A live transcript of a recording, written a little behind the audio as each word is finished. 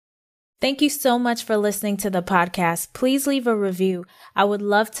Thank you so much for listening to the podcast. Please leave a review. I would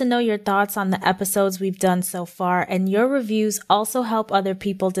love to know your thoughts on the episodes we've done so far, and your reviews also help other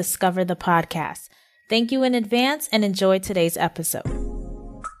people discover the podcast. Thank you in advance and enjoy today's episode.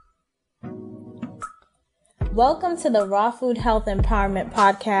 Welcome to the Raw Food Health Empowerment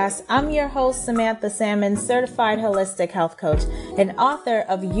Podcast. I'm your host, Samantha Salmon, certified holistic health coach and author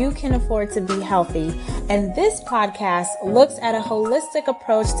of You Can Afford to Be Healthy. And this podcast looks at a holistic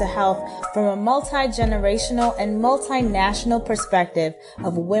approach to health from a multi-generational and multinational perspective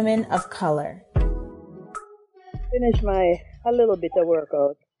of women of color. Finish a little bit of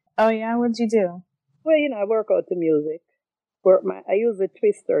workout. Oh yeah, what'd you do? Well, I work out to music. I use the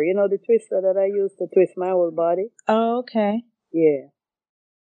twister. The twister that I use to twist my whole body. Oh, okay. Yeah.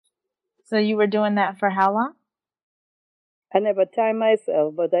 So you were doing that for how long? I never time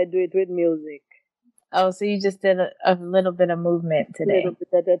myself, but I do it with music. Oh, so you just did a little bit of movement today. A little bit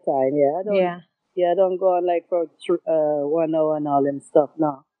at a time, yeah. I don't go on like for 1 hour and all them stuff,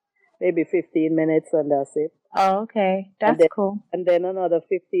 no. Maybe 15 minutes and that's it. Oh, okay. That's cool. And then another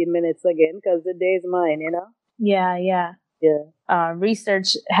 15 minutes again because the day's mine, Yeah. Yeah.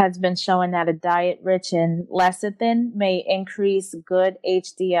 Research has been showing that a diet rich in lecithin may increase good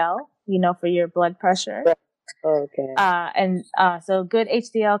HDL, for your blood pressure. Right. Okay. So good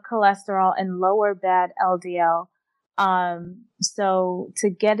HDL cholesterol and lower bad LDL. So to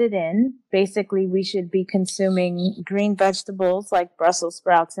get it in, basically we should be consuming green vegetables like Brussels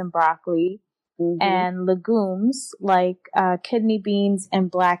sprouts and broccoli, and legumes like kidney beans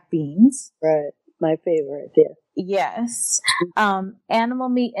and black beans. Right. My favorite, yeah. Yes. Animal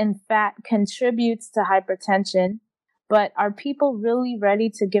meat and fat contributes to hypertension, but are people really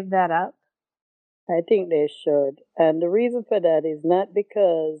ready to give that up? I think they should. And the reason for that is not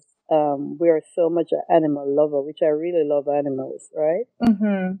because we are so much an animal lover, which I really love animals, right?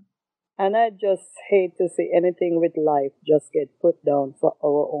 Mm-hmm. And I just hate to see anything with life just get put down for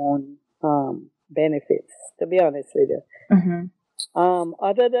our own benefits, to be honest with you. Mm-hmm.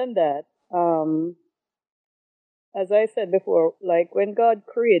 Other than that, as I said before, like when God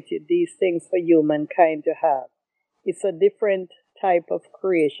created these things for humankind to have, it's a different type of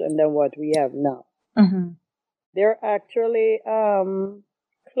creation than what we have now. Mm-hmm. They're actually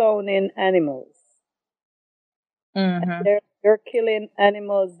cloning animals. Mm-hmm. They're killing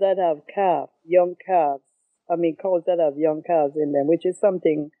animals that have young calves. Cows that have young calves in them, which is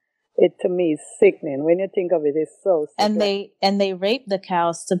something. It to me is sickening. When you think of it, it's so sickening. And they rape the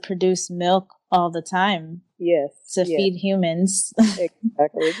cows to produce milk all the time. Yes. Feed humans.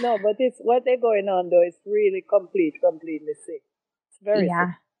 Exactly. No, but it's what they're going on though is really completely sick. It's very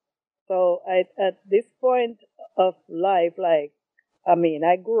sick. So at this point of life, I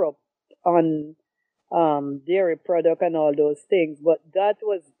grew up on dairy product and all those things, but that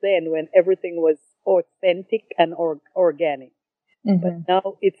was then when everything was authentic and organic. Mm-hmm. But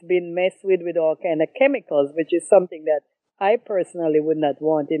now it's been messed with all kind of chemicals, which is something that I personally would not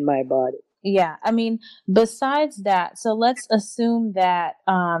want in my body. Yeah. Besides that, so let's assume that,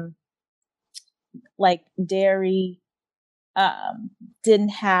 dairy, didn't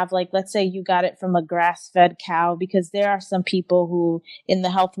have, let's say you got it from a grass-fed cow, because there are some people who in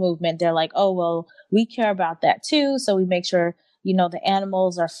the health movement, they're like, oh, well, we care about that too. So we make sure, the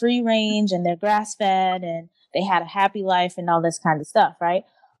animals are free range and they're grass-fed and they had a happy life and all this kind of stuff, right?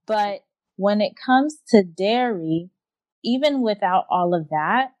 But when it comes to dairy, even without all of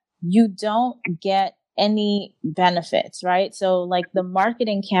that, you don't get any benefits, right? So the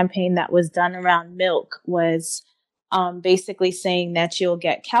marketing campaign that was done around milk was basically saying that you'll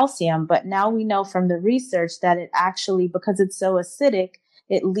get calcium. But now we know from the research that it actually, because it's so acidic,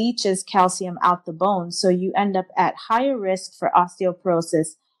 it leaches calcium out the bone. So you end up at higher risk for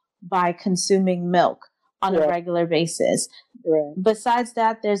osteoporosis by consuming milk on a regular basis. Right. Besides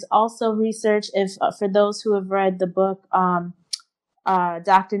that, there's also research, for those who have read the book,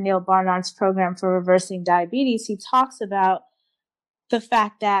 Dr. Neil Barnard's Program for Reversing Diabetes, he talks about the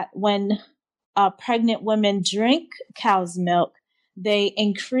fact that when pregnant women drink cow's milk, they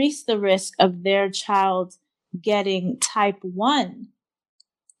increase the risk of their child getting type 1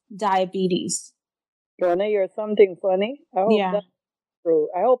 diabetes. You want to hear something funny? I hope that's true.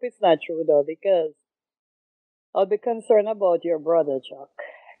 I hope it's not true, though, because I'll be concerned about your brother, Chuck.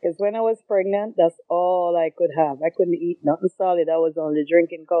 Because when I was pregnant, that's all I could have. I couldn't eat nothing solid. I was only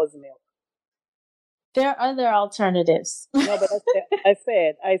drinking cow's milk. There are other alternatives. No, but I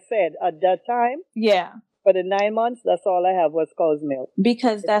said at that time. Yeah. For the 9 months, that's all I have was cow's milk.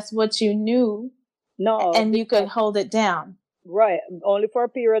 Because that's what you knew. No. And you could hold it down. Right. Only for a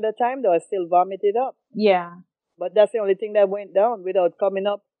period of time, though. I still vomited up. Yeah. But that's the only thing that went down without coming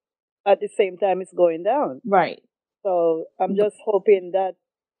up at the same time it's going down. Right. So I'm just hoping that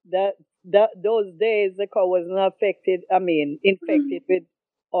those days the cow was not affected. I mean, infected with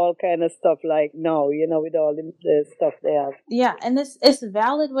all kind of stuff like now, with all the stuff they have. Yeah, and it's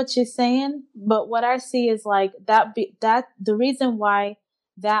valid what you're saying, but what I see is like that the reason why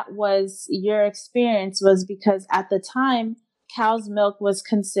that was your experience was because at the time cow's milk was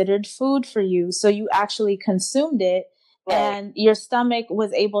considered food for you, so you actually consumed it, right, and your stomach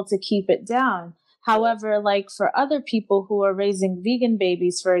was able to keep it down. However, like for other people who are raising vegan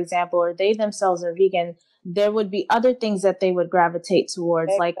babies, for example, or they themselves are vegan, there would be other things that they would gravitate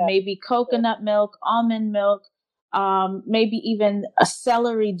towards, like maybe coconut milk, almond milk, maybe even a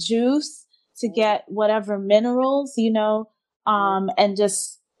celery juice to get whatever minerals, and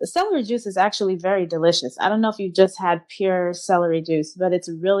just celery juice is actually very delicious. I don't know if you just had pure celery juice, but it's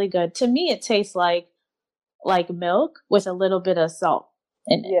really good. To me, it tastes like milk with a little bit of salt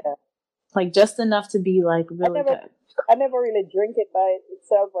in it. Yeah. Like just enough to be like really good. I never really drink it by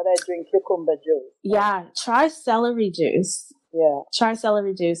itself, but I drink cucumber juice. Yeah, try celery juice. Yeah. Try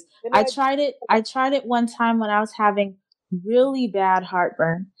celery juice. I tried it one time when I was having really bad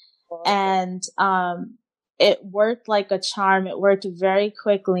heartburn. And it worked like a charm. It worked very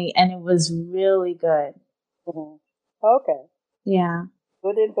quickly and it was really good. Mm-hmm. Okay. Yeah.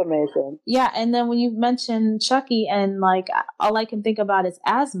 Good information. Yeah, and then when you mentioned Chucky, and like all I can think about is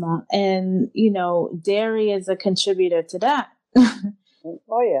asthma, and dairy is a contributor to that.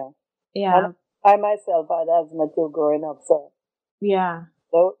 Oh yeah. Yeah. And I myself had asthma too growing up, so yeah.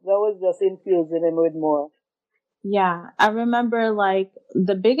 That was just infusing him with more. Yeah, I remember like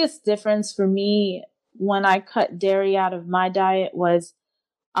the biggest difference for me when I cut dairy out of my diet was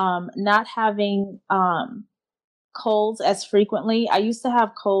not having colds as frequently. I used to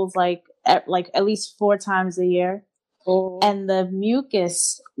have colds like at least 4 times a year. Mm-hmm. And the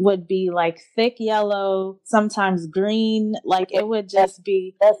mucus would be like thick yellow, sometimes green. Like it would just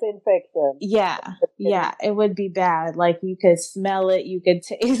be. That's infection. Yeah. Yeah. It would be bad. Like you could smell it. You could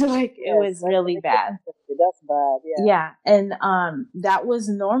taste like it was really bad. That's bad. Yeah. Yeah. And that was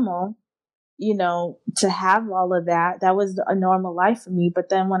normal, to have all of that. That was a normal life for me. But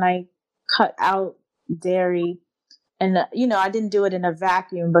then when I cut out dairy, and, I didn't do it in a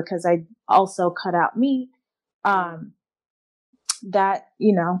vacuum because I also cut out meat. That,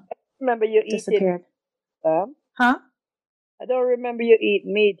 remember you disappeared. Huh? I don't remember you eat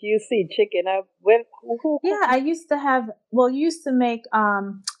meat. You see chicken. Yeah, I used to have, you used to make,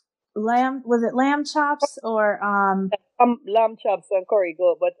 lamb, was it lamb chops or, lamb chops and curry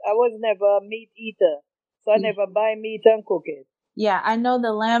goat, but I was never a meat eater. So I never buy meat and cook it. Yeah, I know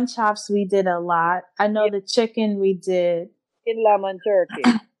the lamb chops we did a lot. I know the chicken we did. In lamb and turkey.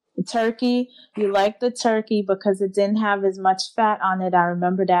 Turkey, you like the turkey because it didn't have as much fat on it. I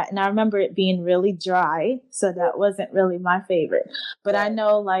remember that. And I remember it being really dry. So that wasn't really my favorite. But I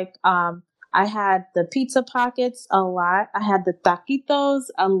know like I had the pizza pockets a lot. I had the taquitos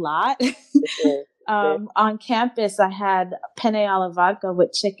a lot. On campus, I had penne alla vodka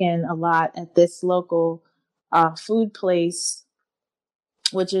with chicken a lot at this local food place,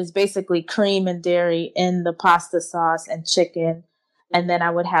 which is basically cream and dairy in the pasta sauce and chicken. And then I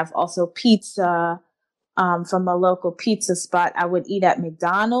would have also pizza from a local pizza spot. I would eat at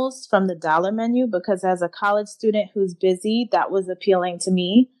McDonald's from the dollar menu because as a college student who's busy, that was appealing to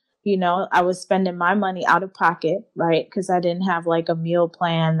me. I was spending my money out of pocket, right? Because I didn't have like a meal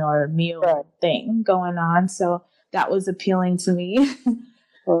plan or meal thing going on. So that was appealing to me.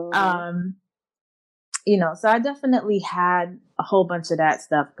 So I definitely had a whole bunch of that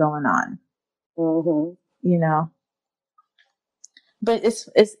stuff going on. Mm-hmm. But it's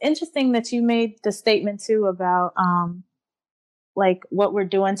interesting that you made the statement too about like what we're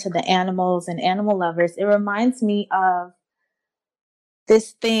doing to the animals and animal lovers. It reminds me of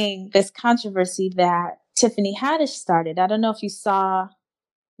this controversy that Tiffany Haddish started. I don't know if you saw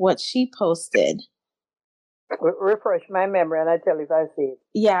what she posted. Refresh my memory and I tell you if I see it.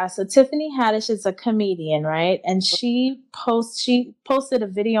 Yeah, so Tiffany Haddish is a comedian, right? And she posted a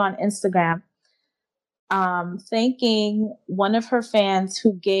video on Instagram thanking one of her fans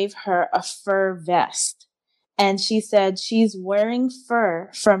who gave her a fur vest. And she said she's wearing fur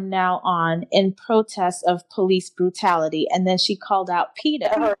from now on in protest of police brutality. And then she called out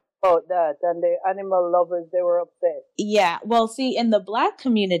PETA. I heard about that. And the animal lovers, they were upset. Yeah. Well, see, in the Black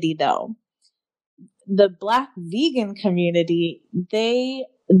community, though, the Black vegan community, they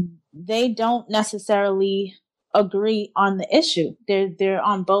don't necessarily agree on the issue. They're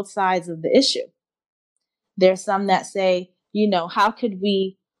on both sides of the issue. There's some that say, how could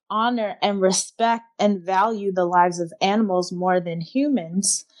we honor and respect and value the lives of animals more than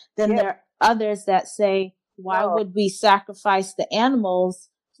humans, then there are others that say, why would we sacrifice the animals?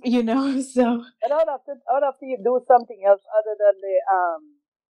 You know, so. But I'd have to do something else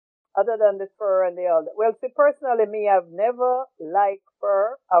other than the fur and the other. Well, see, personally, me, I've never liked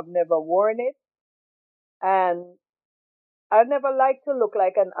fur. I've never worn it, and I've never liked to look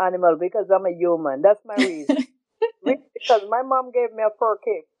like an animal because I'm a human. That's my reason. Because my mom gave me a fur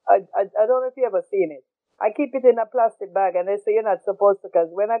cape. I don't know if you ever seen it. I keep it in a plastic bag, and they say you're not supposed to,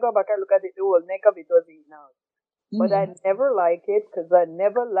 because when I go back and look at it, the whole neck of it was eaten out. But I never like it because I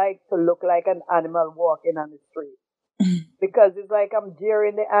never like to look like an animal walking on the street. Because it's like I'm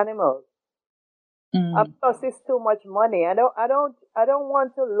jeering the animals. Plus, it's too much money. I don't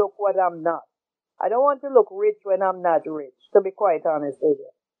want to look what I'm not. I don't want to look rich when I'm not rich, to be quite honest with you.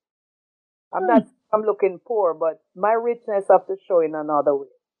 I'm looking poor, but my richness have to show in another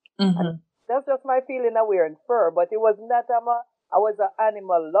way. And that's just my feeling of wearing fur. But it wasn't that I was an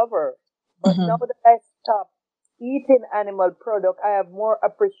animal lover. But now that I stopped eating animal product, I have more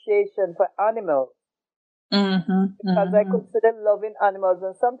appreciation for animals. Because I consider loving animals.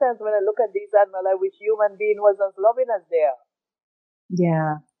 And sometimes when I look at these animals, I wish human being was as loving as they are.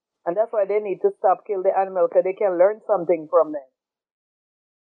 Yeah. And that's why they need to stop kill the animal, because they can learn something from them.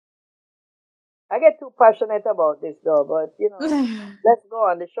 I get too passionate about this though, but let's go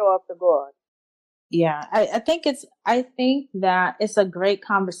on. The show has to go on. Yeah, I think that it's a great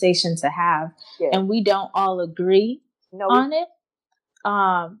conversation to have, and we don't all agree on it.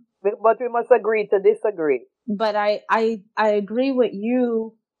 But we must agree to disagree. But I agree with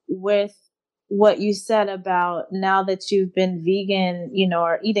you with what you said about now that you've been vegan,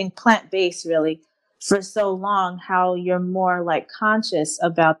 or eating plant-based really for so long, how you're more like conscious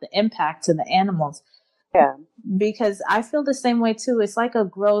about the impact to the animals. Yeah. Because I feel the same way too. It's like a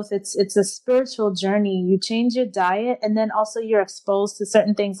growth. It's a spiritual journey. You change your diet, and then also you're exposed to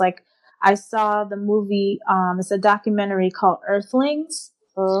certain things. Like I saw the movie, it's a documentary called Earthlings.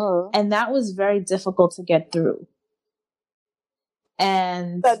 And that was very difficult to get through.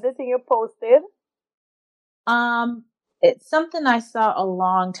 And that the thing you posted? It's something I saw a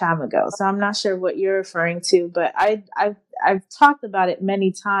long time ago, so I'm not sure what you're referring to, but I've talked about it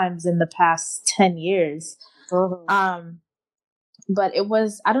many times in the past 10 years. But it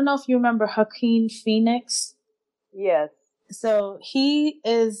was, I don't know if you remember Joaquin Phoenix. Yes. So he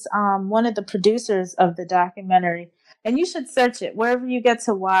is one of the producers of the documentary. And you should search it wherever you get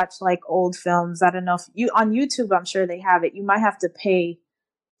to watch like old films. I don't know if on YouTube, I'm sure they have it. You might have to pay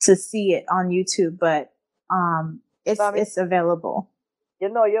to see it on YouTube, but it's available. You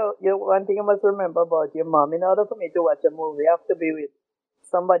one thing you must remember about your mom. In order for me to watch a movie, I have to be with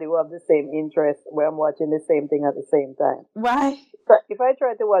somebody who have the same interest, where I'm watching the same thing at the same time. Right. So if I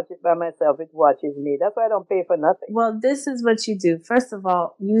try to watch it by myself, it watches me. That's why I don't pay for nothing. Well, this is what you do. First of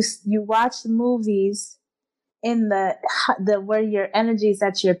all, you watch the movies in the where your energy is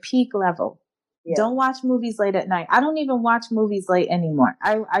at your peak level. Yeah. Don't watch movies late at night. I don't even watch movies late anymore.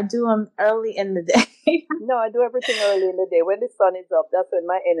 I do them early in the day. No, I do everything early in the day. When the sun is up, that's when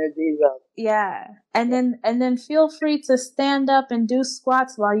my energy is up. Yeah. And then feel free to stand up and do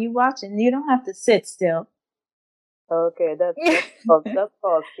squats while you watching. You don't have to sit still. Okay, that's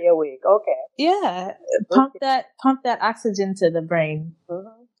called stay awake. Okay. Yeah. Pump that oxygen to the brain.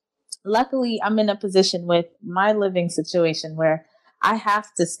 Luckily, I'm in a position with my living situation where I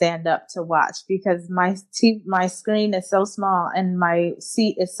have to stand up to watch because my screen is so small and my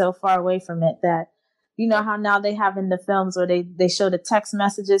seat is so far away from it that, you know how now they have in the films where they show the text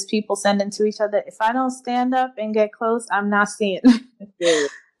messages people sending to each other. If I don't stand up and get close, I'm not seeing.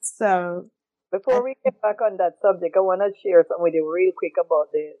 So before we get back on that subject, I want to share something with you real quick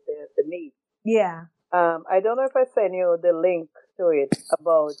about the meat. Yeah. I don't know if I sent you the link to it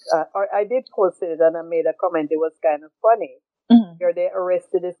about, or I did post it and I made a comment. It was kind of funny. Where they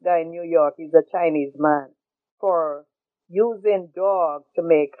arrested this guy in New York. He's a Chinese man for using dogs to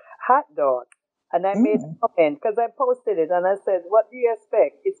make hot dogs. And I made a comment because I posted it and I said, "What do you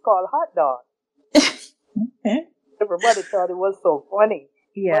expect? It's called hot dog." Everybody thought it was so funny.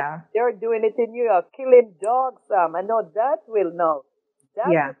 Yeah. But they're doing it in New York, killing dogs, Sam. I know that will know.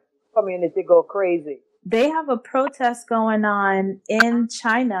 That community go crazy. They have a protest going on in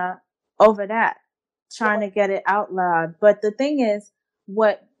China over that, trying to get it outlawed. But the thing is,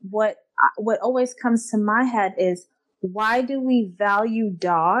 what always comes to my head is, why do we value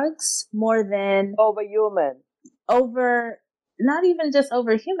dogs more than over human? Over, not even just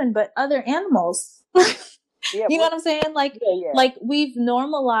over human, but other animals. You know what I'm saying? Like we've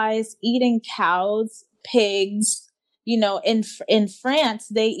normalized eating cows, pigs, in France,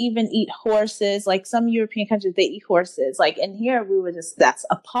 they even eat horses. Like some European countries, they eat horses. Like in here, that's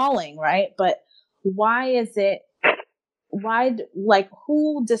appalling, right? But why is it?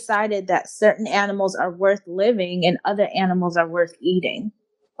 Who decided that certain animals are worth living and other animals are worth eating?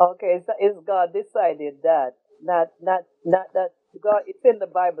 Okay, so it's God decided that, not that God. It's in the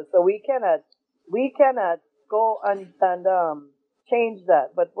Bible, so we cannot go and change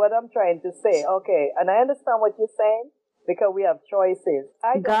that. But what I'm trying to say, okay, and I understand what you're saying because we have choices.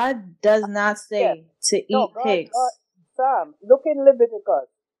 God does not say to eat pigs. Sam, look in Leviticus.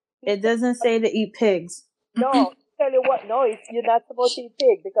 It doesn't say to eat pigs. No, tell you what. No, you're not supposed to eat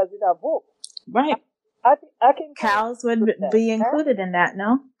pig because it have hoof. Right. I can. Cows would be included in that.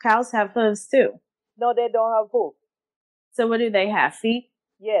 No, cows have hooves too. No, they don't have hoof. So what do they have? Feet?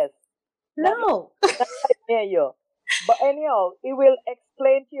 Yes. No. Hear you. But anyhow, it will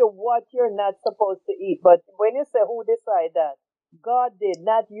explain to you what you're not supposed to eat. But when you say who decide that, God did,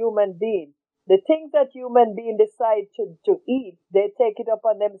 not human being. The things that human being decide to eat, they take it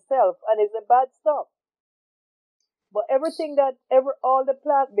upon themselves, and it's a bad stuff. But everything all the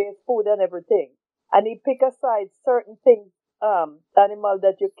plant-based food and everything, and he pick aside certain things, animal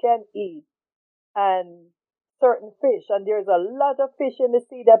that you can eat, and certain fish, and there's a lot of fish in the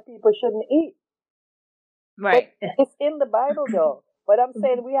sea that people shouldn't eat. Right. But it's in the Bible though. But I'm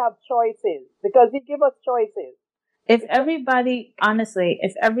saying we have choices because he give us choices. If everybody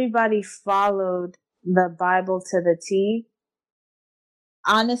followed the Bible to the T,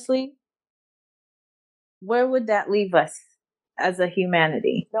 honestly, where would that leave us as a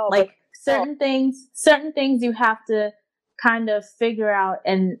humanity? Certain things you have to kind of figure out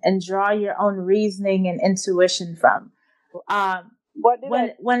and draw your own reasoning and intuition from.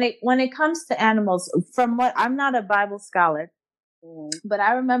 When it comes to animals, I'm not a Bible scholar, but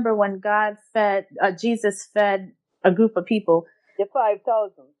I remember when Jesus fed a group of people, the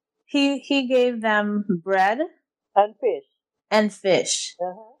 5,000. He gave them bread and fish,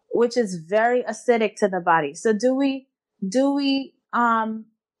 which is very acidic to the body. So do we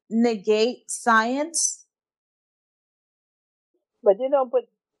negate science? But you don't put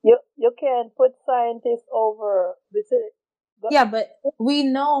you can't put scientists over the. Yeah, but we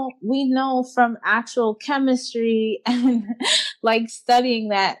know from actual chemistry and like studying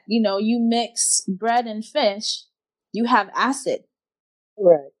that, you mix bread and fish, you have acid.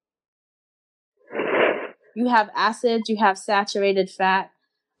 Right. You have acid, you have saturated fat.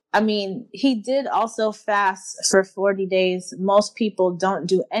 I mean, he did also fast for 40 days. Most people don't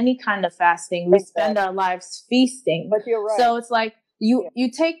do any kind of fasting. We spend our lives feasting. But you're right. So it's like you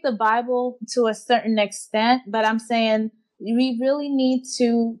take the Bible to a certain extent, but I'm saying we really need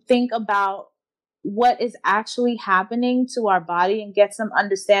to think about what is actually happening to our body and get some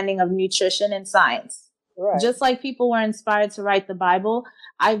understanding of nutrition and science. Right. Just like people were inspired to write the Bible,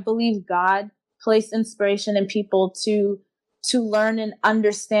 I believe God placed inspiration in people to learn and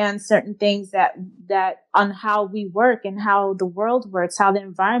understand certain things that on how we work and how the world works, how the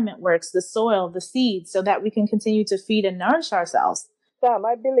environment works, the soil, the seeds, so that we can continue to feed and nourish ourselves. Sam,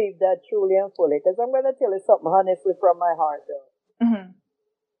 I believe that truly and fully, because I'm going to tell you something honestly from my heart, though. Mm-hmm.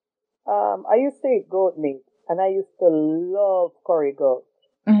 I used to eat goat meat, and I used to love curry goat.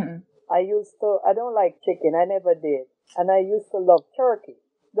 Mm-hmm. I don't like chicken, I never did, and I used to love turkey.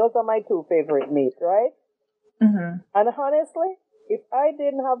 Those are my two favorite meats, right? Mm-hmm. And honestly, if I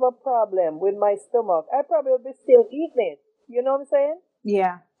didn't have a problem with my stomach, I probably would be still eating it. You know what I'm saying?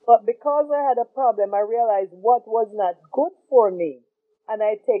 Yeah. But because I had a problem, I realized what was not good for me, and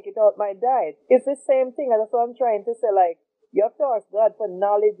I take it out my diet. It's the same thing, and that's what I'm trying to say. Like, you have to ask God for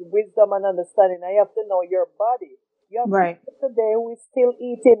knowledge, wisdom, and understanding. And you have to know your body. You have people today who is still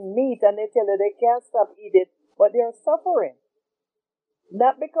eating meat, and they tell you they can't stop eating it, but they're suffering.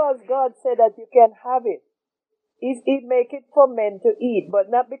 Not because God said that you can have it. He make it for men to eat, but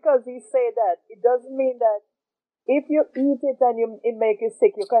not because he say that. It doesn't mean that if you eat it and it make you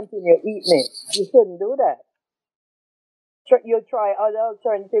sick, you continue eating it. You shouldn't do that. You try other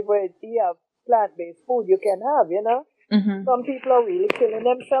alternative ways. You have plant-based food you can have, Mm-hmm. Some people are really killing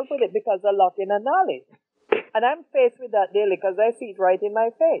themselves with it because they're lacking in knowledge. And I'm faced with that daily because I see it right in my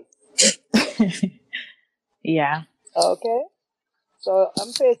face. Yeah. Okay? So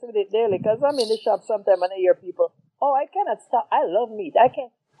I'm faced with it daily because I'm in the shop sometimes and I hear people, oh, I cannot stop. I love meat.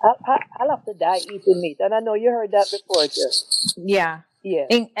 I'll have to die eating meat. And I know you heard that before too. Yeah. Yeah.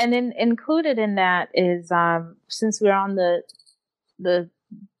 And then included in that is, since we're on the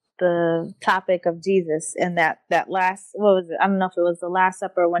topic of Jesus and that last, what was it? I don't know if it was the Last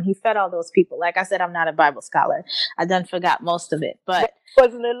Supper when he fed all those people. Like I said, I'm not a Bible scholar. I done forgot most of it, but it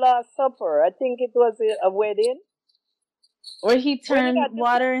wasn't the Last Supper. I think it was a wedding. Where he turned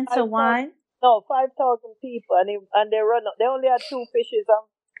water into wine? No, 5,000 people, and they only had 2 fishes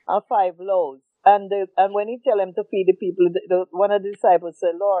and 5 loaves. And when he tell them to feed the people, one of the disciples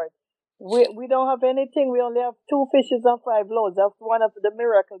said, Lord, we don't have anything. We only have 2 fishes and 5 loaves. That's one of the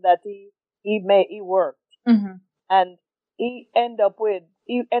miracles that he worked. Mm-hmm. And he end up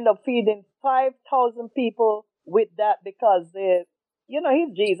feeding 5,000 people with that because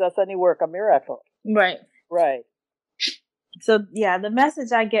he's Jesus and he worked a miracle. Right. Right. So yeah, the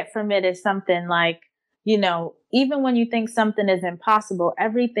message I get from it is something like, even when you think something is impossible,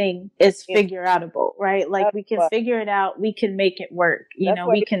 everything is figure outable, right? Like we can figure it out, we can make it work,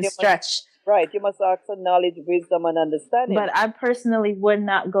 we can stretch. Right. You must ask for knowledge, wisdom, and understanding. But I personally would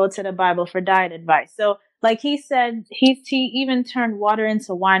not go to the Bible for diet advice. So like he said, he even turned water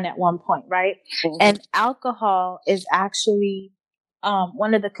into wine at one point, right? Mm-hmm. And alcohol is actually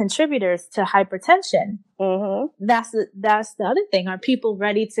one of the contributors to hypertension. Mm-hmm. That's the other thing. Are people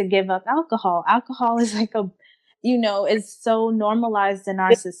ready to give up alcohol? Alcohol is like is so normalized in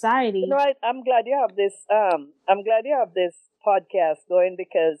our society. Right. I'm glad you have this. I'm glad you have this podcast going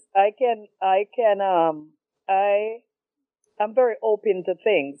because I'm very open to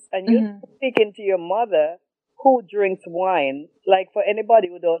things. And you're speaking to your mother who drinks wine. Like for anybody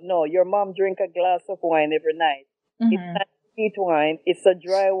who don't know, your mom drink a glass of wine every night. Mm-hmm. It's not sweet wine. It's a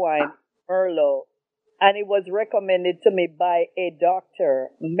dry wine, Merlot. And it was recommended to me by a doctor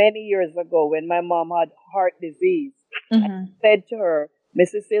many years ago when my mom had heart disease. Mm-hmm. I said to her,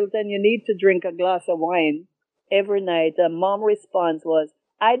 Mrs. Hilton, you need to drink a glass of wine every night. And mom's response was,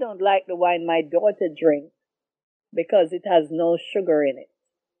 I don't like the wine my daughter drinks because it has no sugar in it.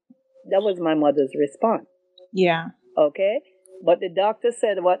 That was my mother's response. Yeah. Okay. But the doctor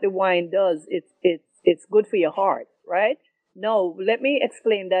said what the wine does, it's good for your heart, right? No, let me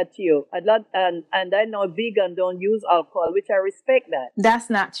explain that to you. And I know vegan don't use alcohol, which I respect that. That's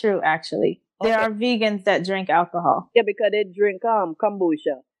not true, actually. Okay. There are vegans that drink alcohol. Yeah, because they drink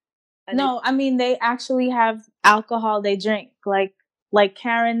kombucha. No, I mean they actually have alcohol they drink. Like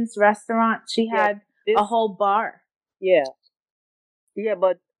Karen's restaurant, she had a whole bar. Yeah. Yeah,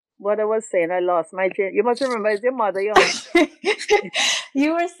 but what I was saying, I lost my chain. You must remember, it's your mother, young.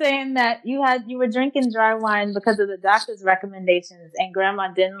 You were saying that you were drinking dry wine because of the doctor's recommendations, and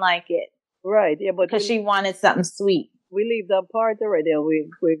Grandma didn't like it. Right, yeah, but because she wanted something sweet. We leave that part already.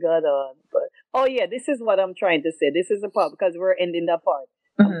 We got on, but this is what I'm trying to say. This is the part because we're ending that part.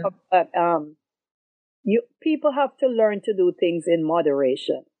 Mm-hmm. People have to learn to do things in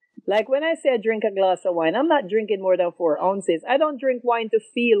moderation. Like when I say I drink a glass of wine, I'm not drinking more than 4 ounces. I don't drink wine to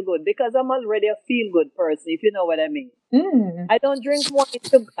feel good because I'm already a feel good person, if you know what I mean. Mm. I don't drink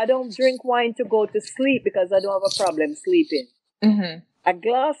wine to go to sleep because I don't have a problem sleeping. Mm-hmm. A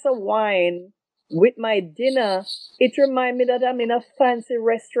glass of wine with my dinner, it reminds me that I'm in a fancy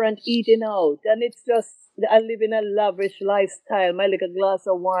restaurant eating out, and it's just I live in a lavish lifestyle. My little glass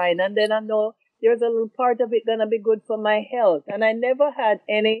of wine, and then I know there's a little part of it gonna be good for my health, and I never had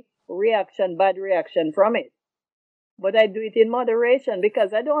any bad reaction from it. But I do it in moderation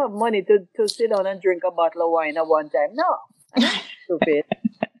because I don't have money to sit down and drink a bottle of wine at one time. No, I'm not stupid.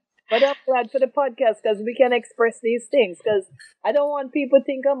 But I'm glad for the podcast because we can express these things because I don't want people to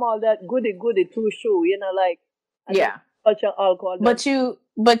think I'm all that goody too shoe, such an alcohol. But you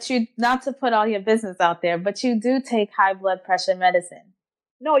not to put all your business out there, but you do take high blood pressure medicine.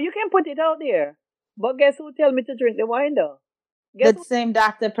 No, you can put it out there. But guess who tell me to drink the wine though? The same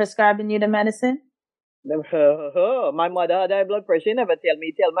doctor prescribing you the medicine? My mother had high blood pressure. She never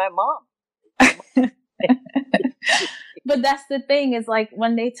tell my mom. But that's the thing is like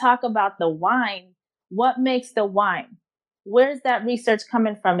when they talk about the wine, what makes the wine? Where's that research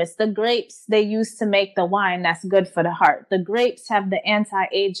coming from? It's the grapes they use to make the wine that's good for the heart. The grapes have the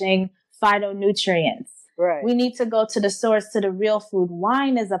anti-aging phytonutrients. Right. We need to go to the source, to the real food.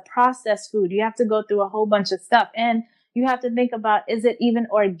 Wine is a processed food. You have to go through a whole bunch of stuff. And you have to think about, is it even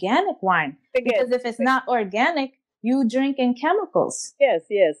organic wine? Because if it's not organic, you drinking chemicals. Yes.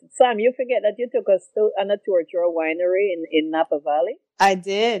 Sam, you forget that you took us on a tour to a winery in Napa Valley? I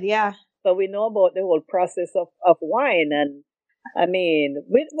did, yeah. So we know about the whole process of wine. And I mean,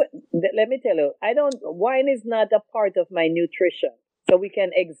 let me tell you, wine is not a part of my nutrition. So we can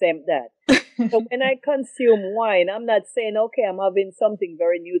exempt that. So when I consume wine, I'm not saying, okay, I'm having something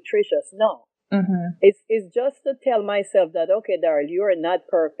very nutritious. No. Mm-hmm. It's just to tell myself that, okay, Daryl, you are not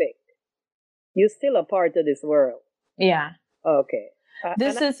perfect. You're still a part of this world. Yeah. Okay.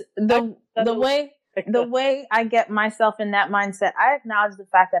 This is the way I get myself in that mindset. I acknowledge the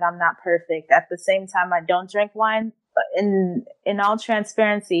fact that I'm not perfect. At the same time, I don't drink wine. In all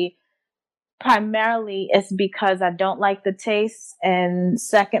transparency, primarily it's because I don't like the taste, and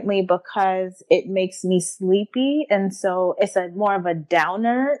secondly because it makes me sleepy, and so it's a more of a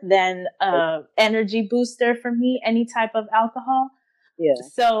downer than a energy booster for me, any type of alcohol. Yeah.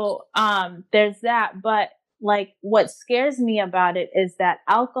 So there's that. But like what scares me about it is that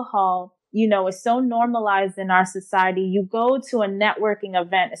alcohol, you know, is so normalized in our society. You go to a networking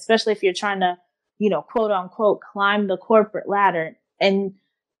event, especially if you're trying to, you know, quote unquote, climb the corporate ladder, and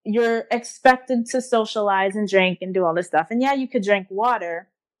you're expected to socialize and drink and do all this stuff. And yeah, you could drink water.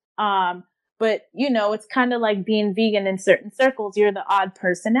 But you know, it's kind of like being vegan in certain circles. You're the odd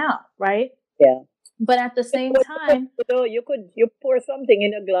person out, right? Yeah. But at the same time, you pour something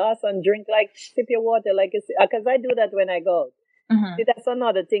in a glass and drink, like sip your water, like because I do that when I go. mm-hmm. See, that's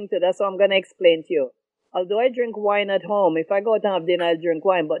another thing too. That's what I'm gonna explain to you. Although I drink wine at home, if I go out and have dinner, I'll drink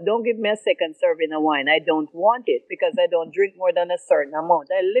wine. But don't give me a second serving of wine. I don't want it because I don't drink more than a certain amount.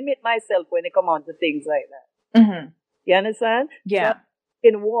 I limit myself when it comes on to things like that. Mm-hmm. You understand? Yeah. So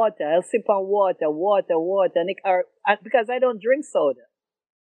in water, I'll sip on water, and because I don't drink soda.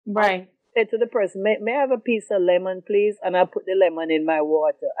 Right. Say to the person, may I have a piece of lemon, please? And I put the lemon in my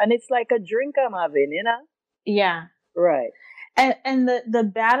water. And it's like a drink I'm having, you know? Yeah. Right. And the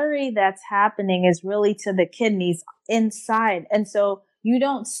battery that's happening is really to the kidneys inside. And so you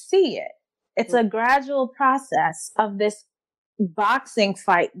don't see it. It's a gradual process of this boxing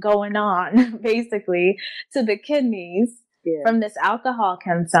fight going on, basically, to the kidneys from this alcohol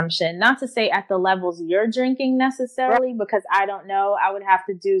consumption. Not to say at the levels you're drinking necessarily, because I don't know. I would have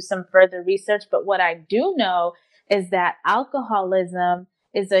to do some further research. But what I do know is that alcoholism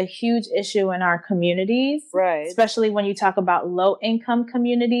is a huge issue in our communities, right? Especially when you talk about low income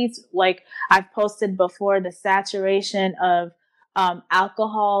communities. Like I've posted before, the saturation of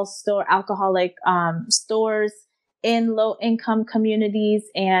alcoholic stores in low income communities.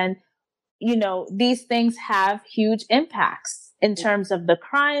 And, you know, these things have huge impacts in terms of the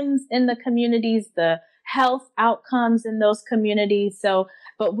crimes in the communities, the health outcomes in those communities. So,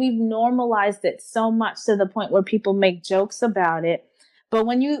 but we've normalized it so much to the point where people make jokes about it. But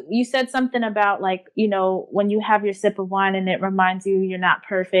when you said something about, like, you know, when you have your sip of wine and it reminds you you're not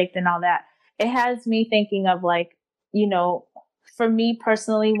perfect and all that, it has me thinking of, like, you know, for me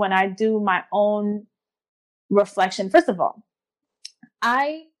personally, when I do my own reflection, first of all,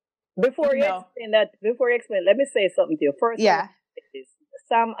 before you explain, let me say something to you. First,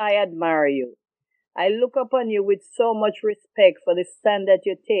 Sam, I admire you. I look upon you with so much respect for the stand that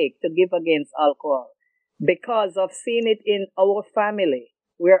you take to give against alcohol, because of seeing it in our family,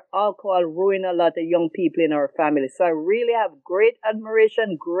 where alcohol ruined a lot of young people in our family. So I really have great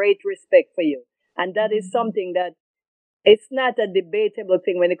admiration, great respect for you. And that is something that it's not a debatable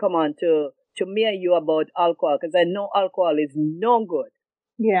thing when it comes on to me and you about alcohol, because I know alcohol is no good.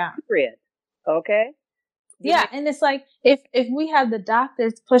 Yeah. Period. Okay? Yeah, and it's like if we had the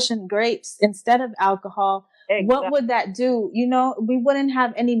doctors pushing grapes instead of alcohol, what would that do? You know, we wouldn't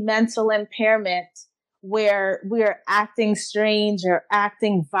have any mental impairment where we're acting strange or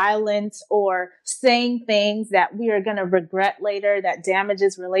acting violent or saying things that we are going to regret later that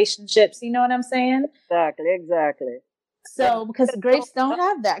damages relationships. You know what I'm saying? Exactly. So, because grapes don't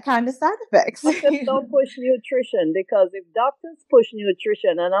have that kind of side effects. Doctors don't push nutrition, because if doctors push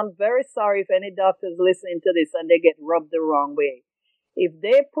nutrition, and I'm very sorry if any doctors listening to this and they get rubbed the wrong way. If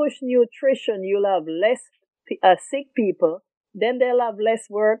they push nutrition, you'll have less sick people, then they'll have less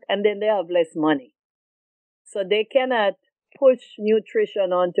work, and then they'll have less money. So they cannot push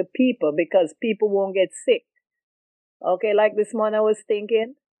nutrition onto people because people won't get sick. Okay, like this morning I was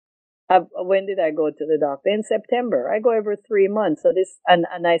thinking, when did I go to the doctor? In September. I go every 3 months. So and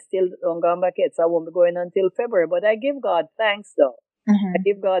I still don't go back yet. So I won't be going until February. But I give God thanks, though. Mm-hmm. I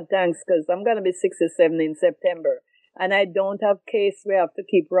give God thanks because I'm going to be 67 in September. And I don't have case where I have to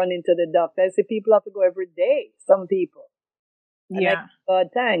keep running to the doctor. I see people have to go every day, some people. And I give God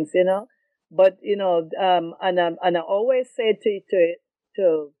thanks, you know. But, you know, and I always say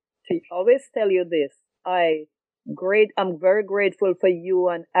to always tell you this. I'm very grateful for you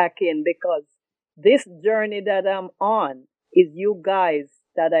and Akin, because this journey that I'm on is you guys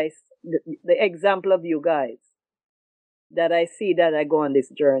the example of you guys that I see that I go on this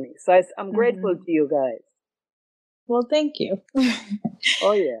journey. So I'm grateful to you guys. Well, thank you.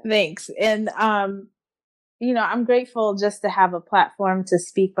 Oh, yeah. Thanks. And, you know, I'm grateful just to have a platform to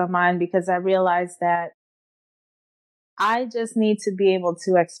speak my mind, because I realize that I just need to be able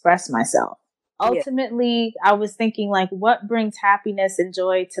to express myself. Ultimately, I was thinking, like, what brings happiness and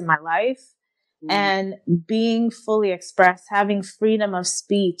joy to my life? And being fully expressed, having freedom of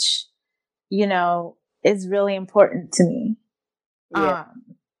speech, you know, is really important to me.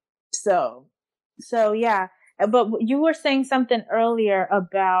 So So yeah, but you were saying something earlier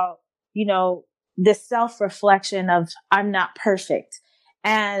about, the self-reflection of I'm not perfect.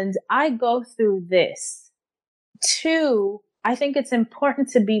 And I go through this too. I think it's important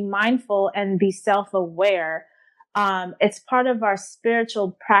to be mindful and be self-aware. It's part of our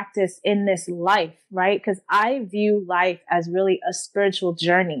spiritual practice in this life, right? Because I view life as really a spiritual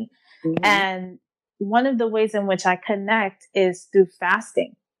journey. Mm-hmm. And one of the ways in which I connect is through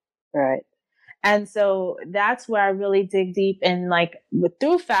fasting. Right. And so that's where I really dig deep in,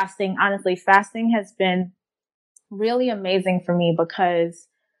 through fasting. Honestly, fasting has been really amazing for me because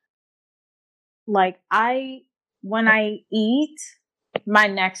when I eat my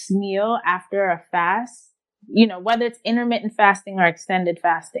next meal after a fast, whether it's intermittent fasting or extended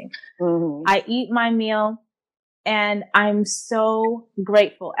fasting, mm-hmm. I eat my meal and I'm so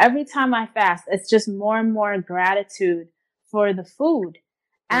grateful. Every time I fast, it's just more and more gratitude for the food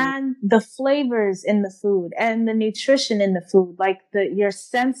and the flavors in the food and the nutrition in the food. Your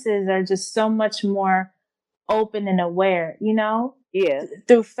senses are just so much more open and aware, Yes.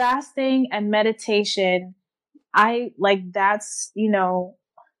 Through fasting and meditation, that's,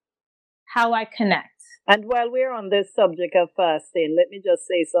 how I connect. And while we're on this subject of fasting, let me just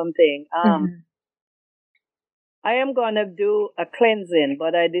say something. I am going to do a cleansing,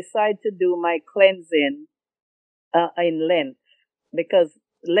 but I decide to do my cleansing in Lent because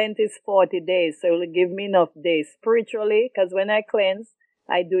Lent is 40 days, so it will give me enough days spiritually, because when I cleanse,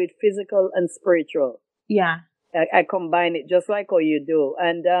 I do it physical and spiritual. Yeah. I combine it just like how you do.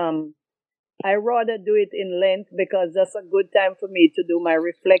 And I rather do it in Lent because that's a good time for me to do my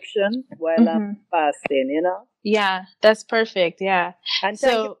reflection while I'm fasting, Yeah, that's perfect. Yeah. And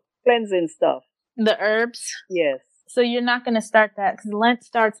thank you for cleansing stuff. The herbs? Yes. So you're not going to start that because Lent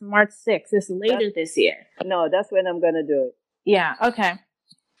starts March 6th. It's later this year. No, that's when I'm going to do it. Yeah. Okay.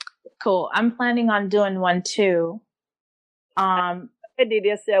 Cool. I'm planning on doing one too. I did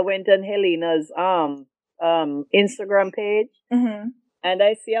yesterday. I went on Helena's Instagram page, and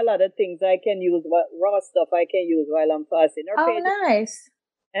I see a lot of things I can use, raw stuff I can use while I'm fasting. Her page, nice.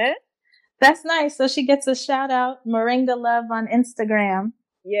 That's nice. So she gets a shout out, Moringa Love on Instagram.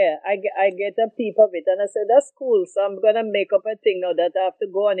 Yeah, I get a peep of it, and I said, that's cool. So I'm going to make up a thing now that I have to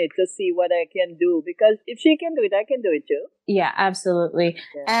go on it to see what I can do. Because if she can do it, I can do it too. Yeah, absolutely.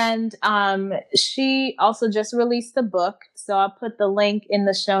 Yeah. And she also just released a book. So I'll put the link in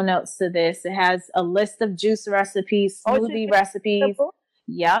the show notes to this. It has a list of juice recipes, smoothie recipes.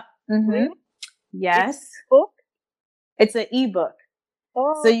 Yep. Mm-hmm. Really? Yes. It's a book? It's an ebook.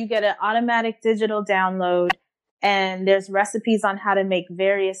 Oh. So you get an automatic digital download. And there's recipes on how to make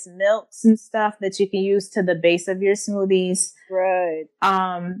various milks and stuff that you can use to the base of your smoothies. Right.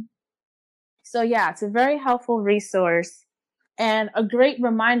 So yeah, it's a very helpful resource and a great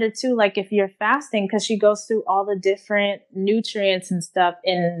reminder too, if you're fasting, because she goes through all the different nutrients and stuff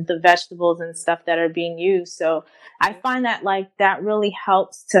in the vegetables and stuff that are being used. So I find that that really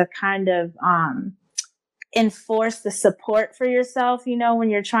helps to kind of, enforce the support for yourself, when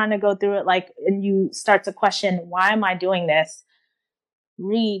you're trying to go through it, and you start to question, why am I doing this?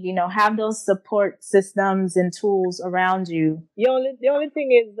 Read, have those support systems and tools around you. The only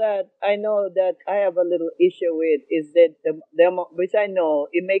thing is that I know that I have a little issue with is that the which I know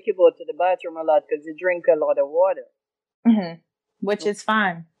it make you go to the bathroom a lot because you drink a lot of water. Mm-hmm. Which is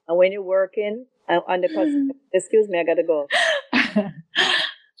fine. And when you're working on the excuse me, I gotta go.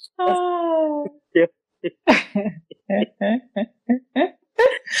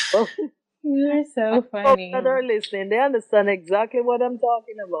 You're so funny. Folks that are listening, they understand exactly what I'm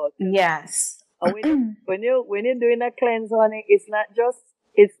talking about. Yes. And when you're doing a cleanse, honey,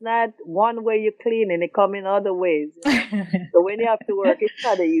 it's not one way you clean and it come in other ways. So when you have to work, it's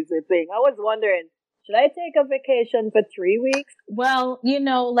not an easy thing. I was wondering, should I take a vacation for 3 weeks? Well,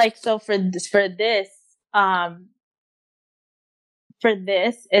 so for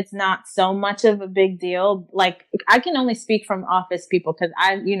this, it's not so much of a big deal. I can only speak from office people because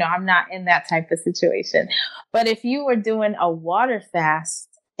I'm not in that type of situation. But if you were doing a water fast,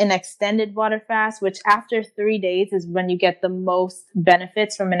 an extended water fast, which after 3 days is when you get the most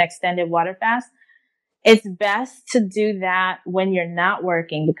benefits from an extended water fast, it's best to do that when you're not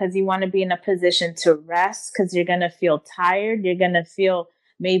working because you want to be in a position to rest because you're going to feel tired. You're going to feel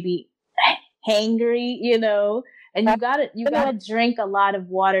maybe hangry, and you gotta drink a lot of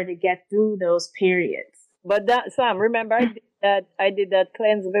water to get through those periods. But Sam, remember I did that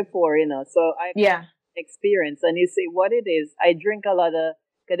cleanse before, so I experience. And you see what it is. I drink a lot of,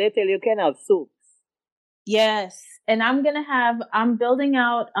 because they tell you can have soups. Yes. And I'm building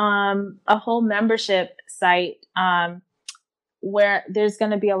out a whole membership site where there's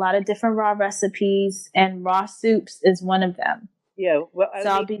going to be a lot of different raw recipes, and raw soups is one of them. Yeah. Well, so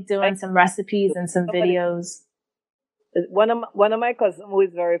I'll be doing some recipes and some videos. One of my cousins who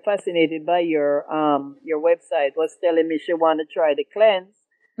is very fascinated by your website was telling me she want to try the cleanse,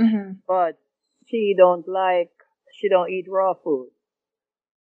 but she don't eat raw food.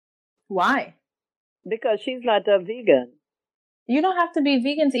 Why? Because she's not a vegan. You don't have to be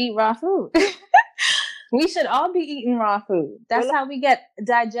vegan to eat raw food. We should all be eating raw food. That's how we get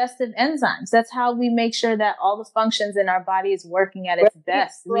digestive enzymes. That's how we make sure that all the functions in our body is working at its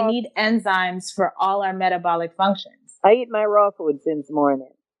best. We need enzymes for all our metabolic functions. I eat my raw food since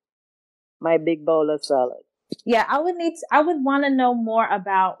morning. My big bowl of salad. Yeah, I would want to know more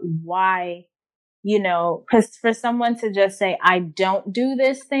about why, because for someone to just say, I don't do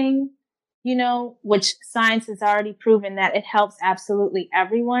this thing, which science has already proven that it helps absolutely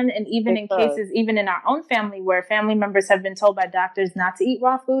everyone. And even in cases, even in our own family, where family members have been told by doctors not to eat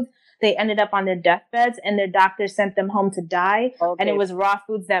raw foods, they ended up on their deathbeds and their doctors sent them home to die. Okay. And it was raw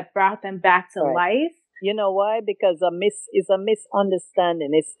foods that brought them back to life. You know why? Because it's a misunderstanding.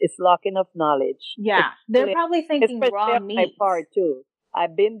 It's lacking of knowledge. Yeah. They're probably thinking raw meat. My part too.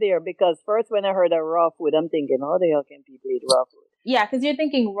 I've been there because first when I heard of raw food, I'm thinking, how the hell can people eat raw food? Yeah, because you're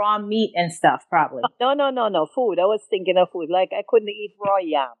thinking raw meat and stuff, probably. No, food. I was thinking of food. Like, I couldn't eat raw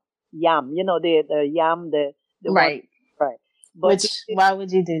yam. Yam, the yam, the right. One. Right. But why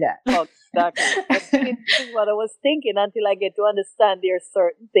would you do that? Oh, exactly. This is what I was thinking until I get to understand there are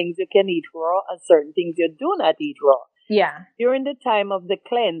certain things you can eat raw and certain things you do not eat raw. Yeah. During the time of the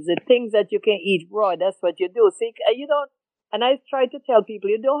cleanse, the things that you can eat raw, that's what you do. See, you don't, and I try to tell people,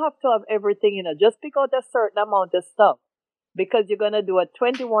 you don't have to have everything, just pick out a certain amount of stuff. Because you're going to do a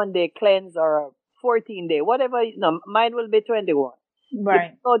 21-day cleanse or a 14-day, whatever, mine will be 21.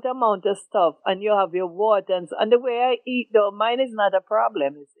 Right. You put out amount of stuff and you have your water. And the way I eat, though, mine is not a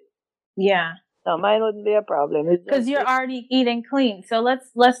problem, you see. Yeah. No, mine wouldn't be a problem. Because you're already eating clean. So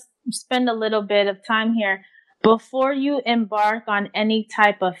let's spend a little bit of time here. Before you embark on any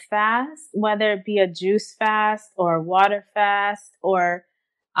type of fast, whether it be a juice fast or water fast or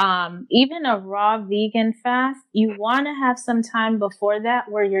even a raw vegan fast, you want to have some time before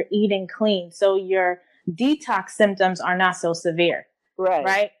that where you're eating clean. So your detox symptoms are not so severe. Right.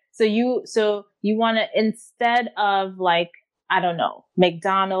 Right. So you want to, instead of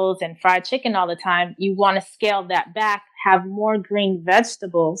McDonald's and fried chicken all the time, you want to scale that back, have more green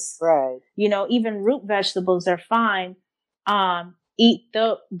vegetables. Right. Even root vegetables are fine. Eat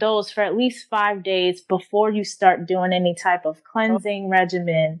those for at least 5 days before you start doing any type of cleansing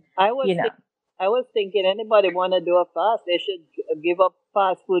regimen. I was thinking anybody want to do a fast, they should give up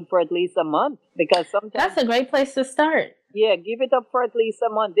fast food for at least a month, because sometimes that's a great place to start. Yeah, give it up for at least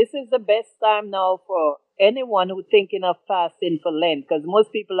a month. This is the best time now for anyone who's thinking of fasting for Lent, because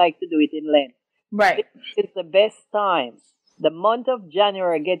most people like to do it in Lent. Right. It's the best time. The month of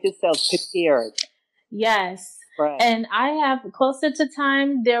January, get yourself prepared. Yes. Right. And I have, closer to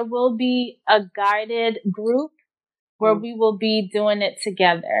time, there will be a guided group where we will be doing it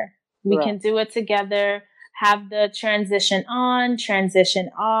together. We can do it together, have the transition on, transition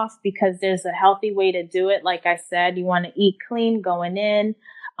off, because there's a healthy way to do it. Like I said, you want to eat clean going in,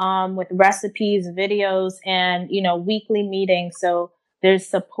 with recipes, videos, and, weekly meetings. So there's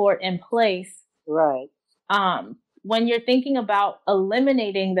support in place. Right. When you're thinking about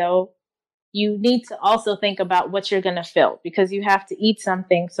eliminating, though, you need to also think about what you're going to fill, because you have to eat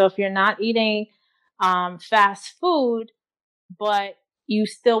something. So if you're not eating fast food, but you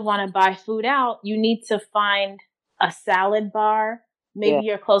still want to buy food out, you need to find a salad bar. Maybe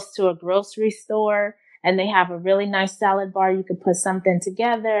you're close to a grocery store and they have a really nice salad bar. You could put something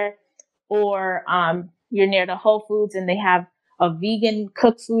together. Or you're near the Whole Foods and they have a vegan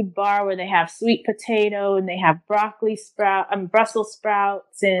cooked food bar where they have sweet potato and they have broccoli Brussels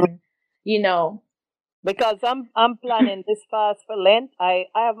sprouts and, Because I'm planning this fast for Lent. I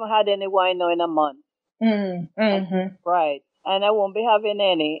haven't had any wine now in a month. Mm-hmm. Right. And I won't be having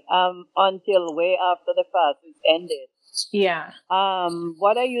any until way after the fast is ended. Yeah.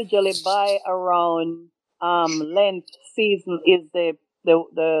 What I usually buy around Lent season is the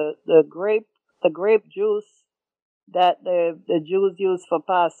grape juice that the Jews use for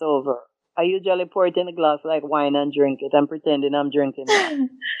Passover. I usually pour it in a glass like wine and drink it. I'm pretending I'm drinking it.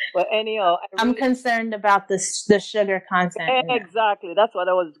 But anyhow, I'm concerned about the sugar content. Exactly. That's what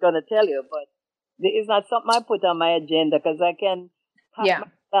I was going to tell you. But it's not something I put on my agenda, because I can have my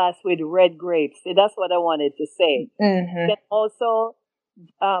glass with red grapes. See, that's what I wanted to say. Mm-hmm. You can also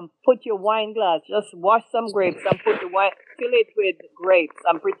put your wine glass, just wash some grapes and put the wine, fill it with grapes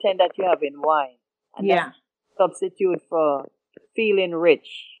and pretend that you're having wine. And substitute for feeling rich.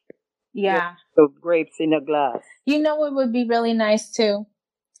 Yeah. Of grapes in a glass. You know what would be really nice too?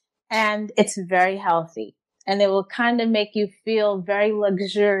 And it's very healthy. And it will kind of make you feel very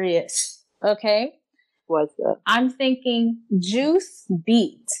luxurious. Okay? What's that? I'm thinking juice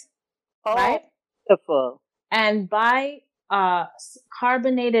beet. Oh, right? Wonderful. And buy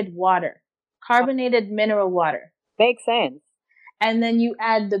carbonated water, carbonated mineral water. Makes sense. And then you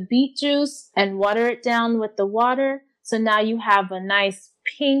add the beet juice and water it down with the water. So now you have a nice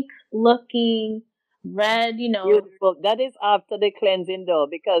pink looking red, Beautiful. That is after the cleansing though,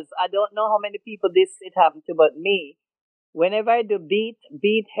 because I don't know how many people this it happened to, but me, whenever I do beet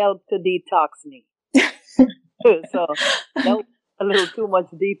help to detox me. So that was a little too much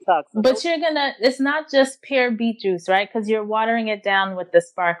detox. But it's not just pure beet juice, right? Because you're watering it down with the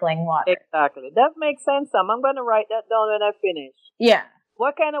sparkling water. Exactly. That makes sense, Sam. I'm going to write that down when I finish. Yeah.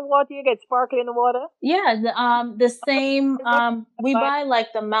 What kind of water you get? Sparkling water? Yeah, the same. We buy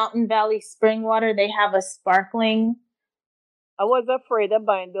like the Mountain Valley spring water. They have a sparkling. I was afraid of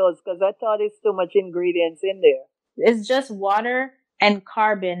buying those because I thought it's too much ingredients in there. It's just water and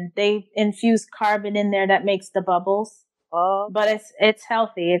carbon. They infuse carbon in there that makes the bubbles. Oh. But it's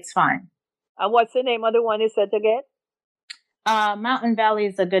healthy. It's fine. And what's the name of the one you said to get? Mountain Valley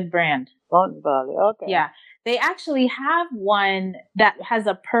is a good brand. Mountain Valley. Okay. Yeah. They actually have one that has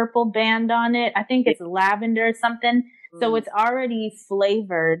a purple band on it. I think it's lavender or something. So it's already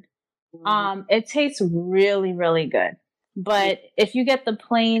flavored. It tastes really, really good. But if you get the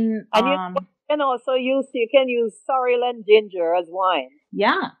plain, and you can also you can use sorrel and ginger as wine.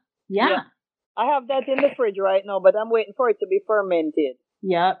 Yeah. I have that in the fridge right now, but I'm waiting for it to be fermented.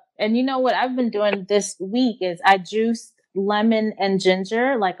 Yep. And you know what I've been doing this week is I juiced lemon and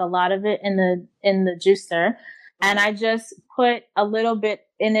ginger, like a lot of it in the juicer. And I just put a little bit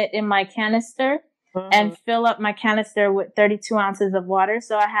in it in my canister and fill up my canister with 32 ounces of water.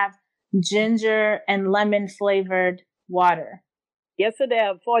 So I have ginger and lemon flavored water. Yesterday I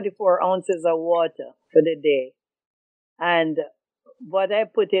have 44 ounces of water for the day. And what I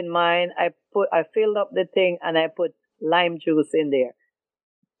put in mine, I filled up the thing and I put lime juice in there.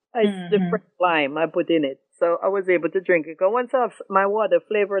 It's the fresh lime I put in it. So I was able to drink it. Because once I have my water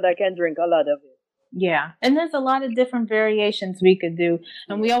flavored, I can drink a lot of it. Yeah. And there's a lot of different variations we could do.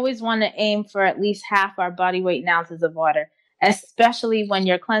 And we always want to aim for at least half our body weight in ounces of water, especially when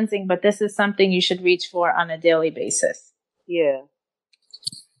you're cleansing. But this is something you should reach for on a daily basis. Yeah.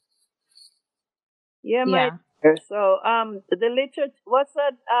 Yeah, So, the literature, what's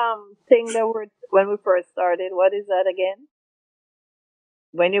that thing that when we first started? What is that again?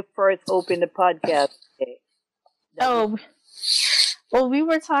 When you first opened the podcast? Well, we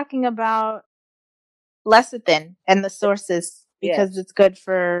were talking about lecithin and the sources because it's good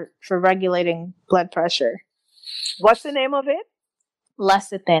for regulating blood pressure. What's the name of it?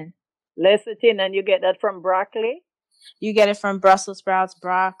 Lecithin. Lecithin, and you get that from broccoli? You get it from Brussels sprouts,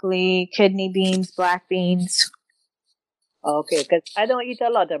 broccoli, kidney beans, black beans. Okay, because I don't eat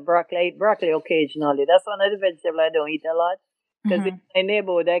a lot of broccoli. I eat broccoli occasionally. That's one of the vegetables I don't eat a lot. Because in my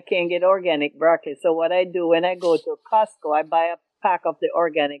neighborhood, I can't get organic broccoli. So what I do when I go to Costco, I buy a pack of the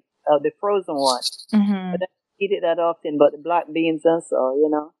organic, the frozen one. But I don't eat it that often, but the black beans and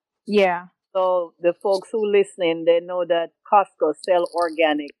so, Yeah. So the folks who listening, they know that Costco sell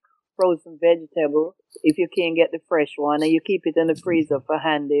organic frozen vegetable if you can't get the fresh one, and you keep it in the freezer for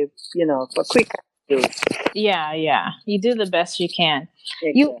handy, for quick use. Yeah. You do the best you can.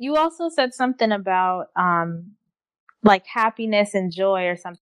 Exactly. You also said something about like happiness and joy or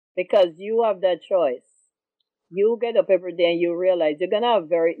something. Because you have that choice. You get up every day and you realize you're gonna have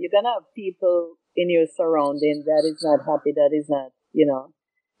people in your surrounding that is not happy, that is not,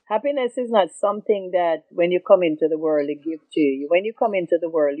 Happiness is not something that when you come into the world, it gives to you. When you come into the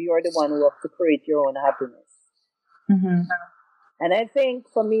world, you are the one who has to create your own happiness. And I think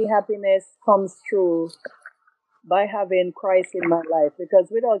for me, happiness comes through by having Christ in my life. Because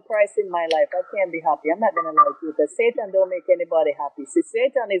without Christ in my life, I can't be happy. I'm not going to lie to you because Satan don't make anybody happy. See,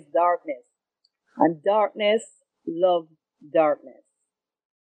 Satan is darkness. And darkness loves darkness.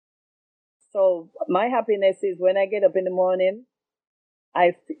 So my happiness is when I get up in the morning,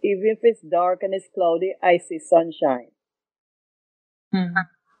 even if it's dark and it's cloudy, I see sunshine.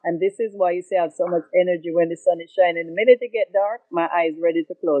 And this is why you say I have so much energy when the sun is shining. The minute it gets dark, my eyes ready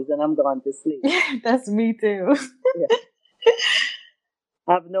to close and I'm gone to sleep. That's me too.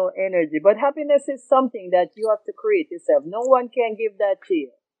 I have no energy. But happiness is something that you have to create yourself. No one can give that to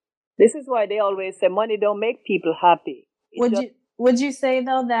you. This is why they always say money don't make people happy. Would you say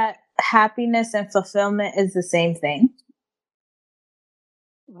though that happiness and fulfillment is the same thing?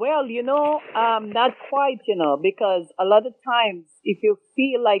 Well, not quite, because a lot of times if you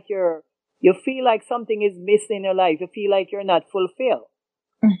feel like something is missing in your life, you feel like you're not fulfilled.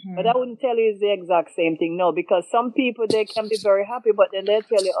 But I Mm-hmm. wouldn't tell you it's the exact same thing, no, because some people, they can be very happy, but then they'll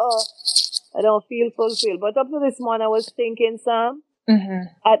tell you, oh, I don't feel fulfilled. But up to this morning, I was thinking, Sam,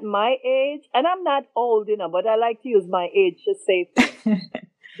 at my age, and I'm not old, but I like to use my age to say things. Mm-hmm.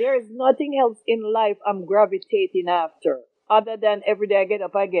 There is nothing else in life I'm gravitating after other than every day I get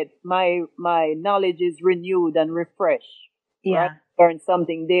up, I get my knowledge is renewed and refreshed, right? Yeah. Learn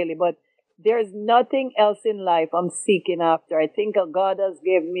something daily, but there's nothing else in life I'm seeking after. I think God has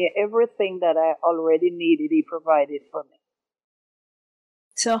given me everything that I already needed. He provided for me.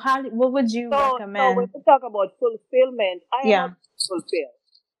 So what would you So when recommend? we talk about fulfillment, I am Yeah. not fulfilled,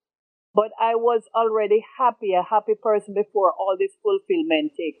 but I was already happy, a happy person before all this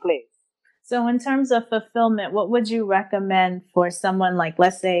fulfillment take place. So in terms of fulfillment, what would you recommend for someone like,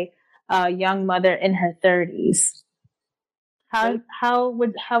 let's say, a young mother in her 30s? Well,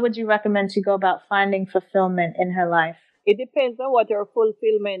 How would you recommend she go about finding fulfillment in her life? it depends on what your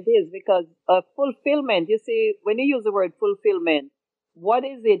fulfillment is, because fulfillment, you see, when you use the word fulfillment, what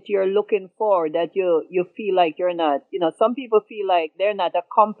is it you're looking for that you feel like you're not? Some people feel like they're not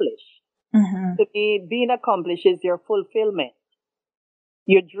accomplished. Mm-hmm. To me, being accomplished is your fulfillment.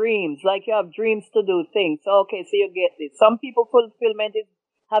 Your dreams, like you have dreams to do things. Okay, so you get this. Some people fulfillment is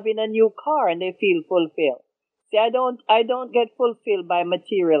having a new car and they feel fulfilled. See, I don't get fulfilled by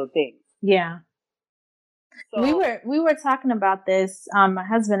material things. Yeah. We So, were we were talking about this, my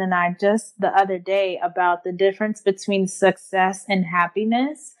husband and I, just the other day, about the difference between success and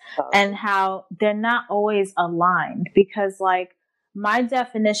happiness, and okay. how they're not always aligned. Because, like, my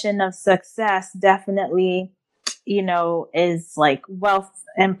definition of success definitely, is like wealth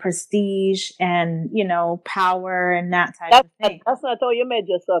and prestige and, power and that type That's of not, thing. that's not how you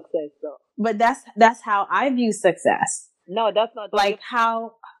measure success, though. But that's how I view success. No, that's not how you. Like,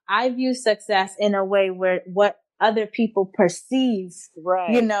 how I view success in a way where what other people perceive,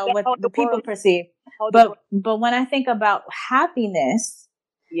 Right. That's what how the the people world. perceive. How the world. But when I think about happiness,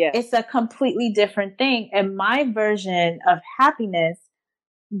 Yes. it's a completely different thing. And my version of happiness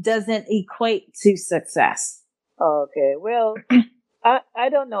doesn't equate to success. Okay. Well, I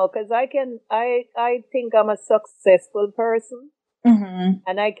don't know, because I think I'm a successful person, Mm-hmm.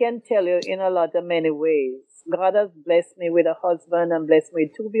 and I can tell you in a lot of many ways. God has blessed me with a husband and blessed me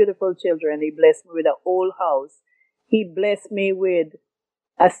with two beautiful children. He blessed me with a whole house. He blessed me with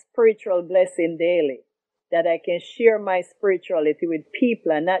a spiritual blessing daily, that I can share my spirituality with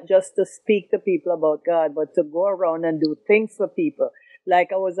people, and not just to speak to people about God, but to go around and do things for people. Like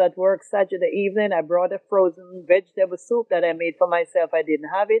I was at work Saturday evening, I brought a frozen vegetable soup that I made for myself. I didn't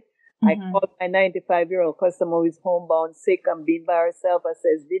have it. I Mm-hmm. called my 95-year-old customer who is homebound sick and being by herself. I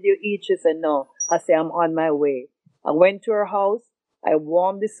says, did you eat? She said, no. I said, I'm on my way. I went to her house. I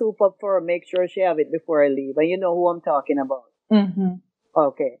warmed the soup up for her, make sure she have it before I leave. And you know who I'm talking about. Mm-hmm.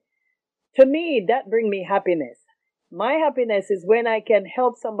 Okay. To me, that bring me happiness. My happiness is when I can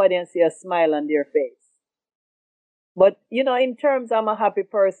help somebody and see a smile on their face. But, in terms, I'm a happy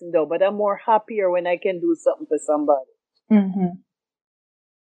person though, but I'm more happier when I can do something for somebody. Mm-hmm.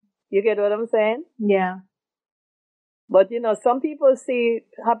 You get what I'm saying? Yeah. But, some people see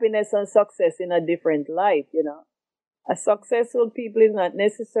happiness and success in a different light. A successful people is not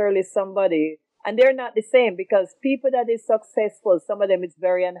necessarily somebody, and they're not the same, because people that is successful, some of them is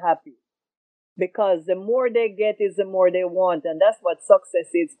very unhappy. Because the more they get is the more they want, and that's what success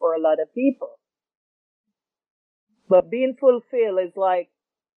is for a lot of people. But being fulfilled is like,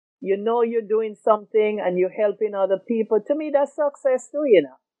 you're doing something and you're helping other people. To me, that's success too.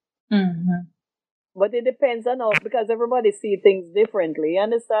 Mm-hmm. But it depends on all, because everybody see things differently. You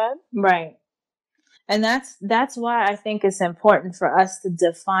understand? Right. And that's why I think it's important for us to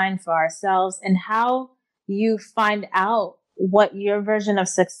define for ourselves, and how you find out what your version of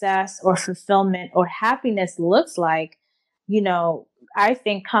success or fulfillment or happiness looks like, I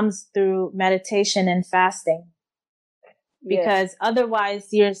think comes through meditation and fasting. Yeah, Because otherwise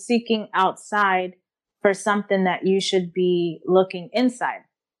you're seeking outside for something that you should be looking inside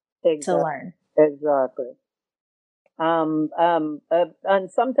to exactly. learn. Exactly. And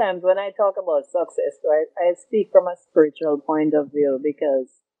sometimes when I talk about success, right, I speak from a spiritual point of view, because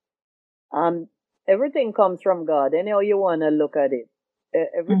Um, everything comes from God. Anyhow you want to look at it,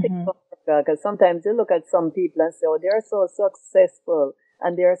 everything Mm-hmm. comes from God. Because sometimes you look at some people and say, "Oh, they're so successful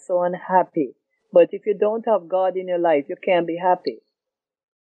and they're so unhappy." But if you don't have God in your life, you can't be happy.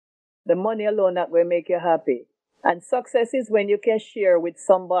 The money alone not going to make you happy. And success is when you can share with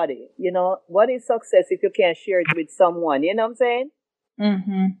somebody. What is success if you can't share it with someone? You know what I'm saying?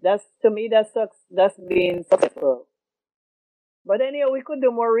 That's, to me, that's being successful. But anyway, we could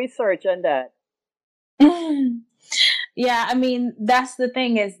do more research on that. Yeah, I mean, that's the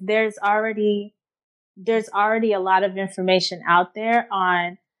thing is there's already a lot of information out there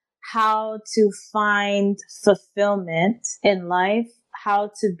on how to find fulfillment in life,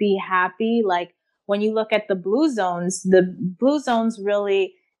 how to be happy. Like when you look at the blue zones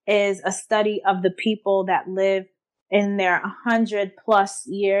really is a study of the people that live in their 100+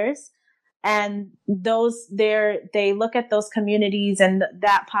 years. And they look at those communities and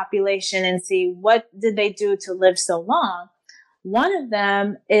that population and see what did they do to live so long. One of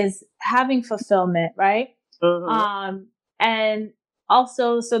them is having fulfillment, right? And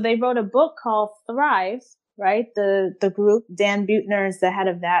also, so they wrote a book called Thrive, right? The group, Dan Buettner is the head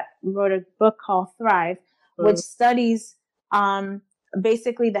of that, wrote a book called Thrive, which studies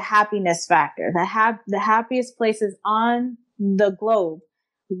basically the happiness factor, the happiest places on the globe.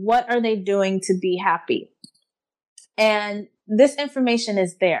 What are they doing to be happy? And this information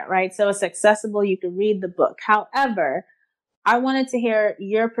is there, right? So it's accessible. You can read the book. However, I wanted to hear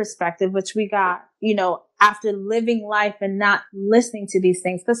your perspective, which we got, after living life and not listening to these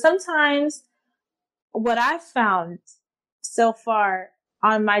things. Because sometimes what I've found so far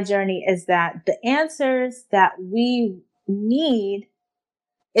on my journey is that the answers that we need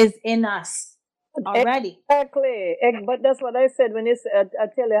is in us already. Exactly. But that's what I said when I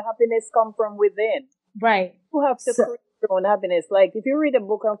tell you happiness comes from within. Right. You have to create your own happiness. Like if you read a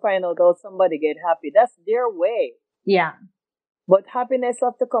book and find out how somebody get happy, that's their way. Yeah. But happiness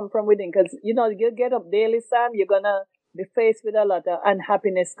have to come from within because, you get up daily, Sam, you're going to be faced with a lot of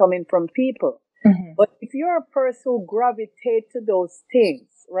unhappiness coming from people. But if you're a person who gravitates to those things,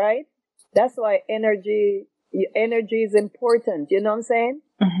 right? That's why energy is important. You know what I'm saying?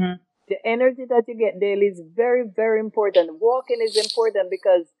 The energy that you get daily is very, very important. Walking is important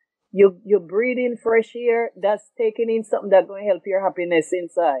because you breathe in fresh air. That's taking in something that's going to help your happiness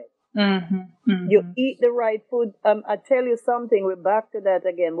inside. You eat the right food. I tell you something. We're back to that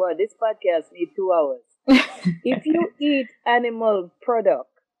again. Well, this podcast needs 2 hours. If you eat animal product,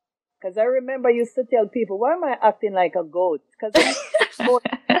 because I remember I used to tell people, why am I acting like a goat? Because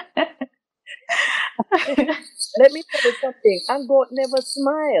let me tell you something. A goat never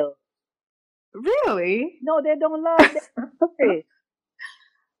smile. Really? No, they don't laugh.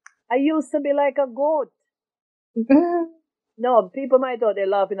 I used to be like a goat. No, people might thought they're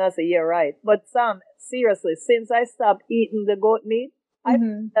laughing and say, yeah, right. But Sam, seriously, since I stopped eating the goat meat, I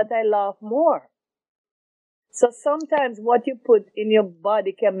find that I laugh more. So sometimes what you put in your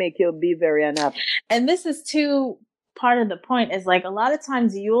body can make you be very unhappy. And this is too part of the point is like a lot of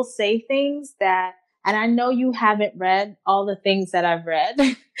times you'll say things that, and I know you haven't read all the things that I've read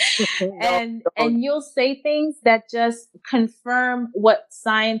and you'll say things that just confirm what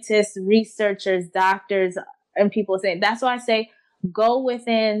scientists, researchers, doctors, and people say. That's why I say, go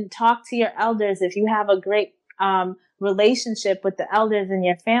within, talk to your elders. If you have a great, relationship with the elders in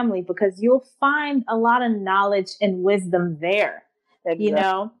your family, because you'll find a lot of knowledge and wisdom there,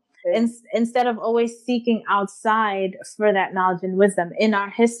 instead of always seeking outside for that knowledge and wisdom. In our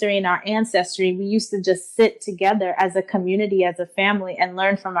history, in our ancestry, we used to just sit together as a community, as a family, and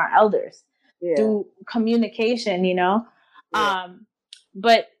learn from our elders through communication,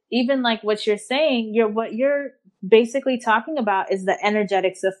 but even like what you're saying, what you're basically talking about is the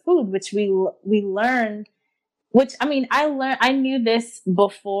energetics of food, which we learned. Which, I mean, I knew this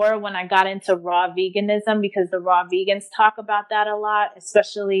before when I got into raw veganism, because the raw vegans talk about that a lot,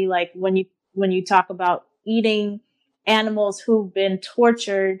 especially like when you talk about eating animals who've been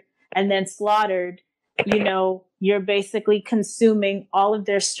tortured and then slaughtered, you're basically consuming all of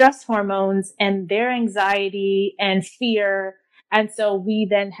their stress hormones and their anxiety and fear. And so we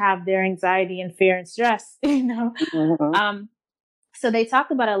then have their anxiety and fear and stress, So they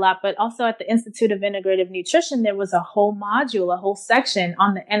talked about it a lot, but also at the Institute of Integrative Nutrition, there was a whole module, a whole section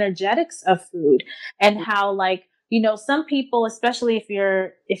on the energetics of food and how, like, some people, especially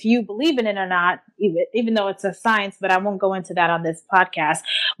if you believe in it or not, even though it's a science, but I won't go into that on this podcast,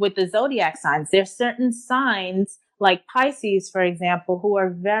 with the zodiac signs, there's certain signs like Pisces, for example, who are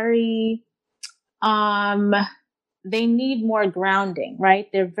very, they need more grounding, right?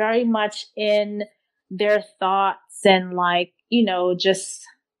 They're very much in their thoughts and like, just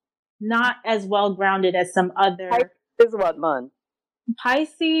not as well grounded as some other. Pisces is what month?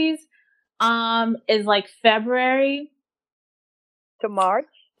 Pisces is like February to March.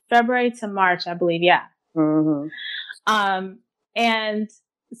 February to March, I believe. Yeah. And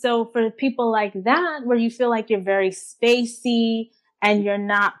so for people like that, where you feel like you're very spacey and you're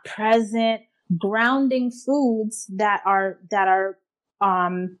not present, grounding foods that are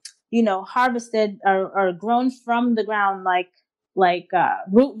harvested or grown from the ground, like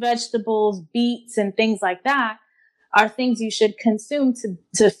root vegetables, beets, and things like that, are things you should consume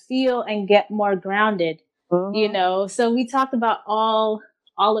to feel and get more grounded. So we talked about all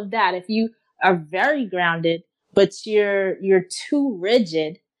of that. If you are very grounded, but you're too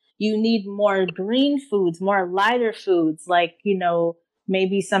rigid, you need more green foods, more lighter foods, like,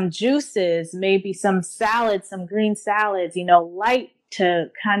 maybe some juices, maybe some salads, some green salads, light to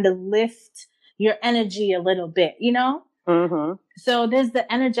kind of lift your energy a little bit, So there's the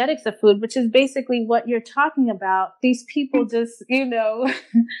energetics of food, which is basically what you're talking about. These people just,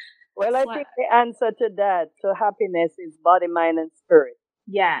 Well, I think the answer to that, to happiness, is body, mind, and spirit.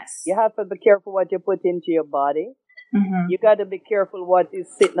 Yes. You have to be careful what you put into your body. You got to be careful what is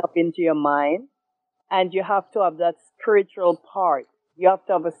sitting up into your mind. And you have to have that spiritual part. You have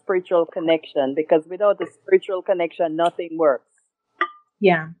to have a spiritual connection, because without a spiritual connection, nothing works.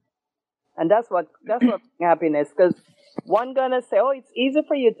 Yeah. And that's what happiness, because one gonna say, oh, it's easy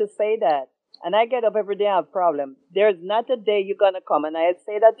for you to say that. And I get up every day and have problems. There's not a day you're gonna come, and I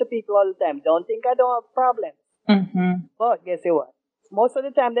say that to people all the time. Don't think I don't have problems. But guess what? Most of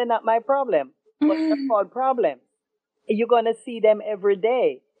the time they're not my problem, but they're called problems. You're gonna see them every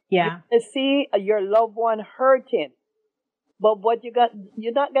day. Yeah. You're gonna see your loved one hurting. But what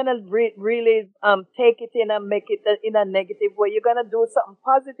you're not gonna really take it in and make it in a negative way. You're gonna do something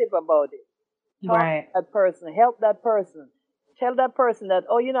positive about it. Talk to that person, help that person, tell that person that,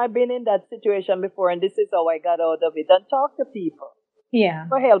 oh, I've been in that situation before, and this is how I got out of it. And talk to people. Yeah.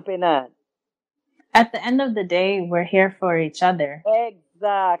 For helping hand. At the end of the day, we're here for each other.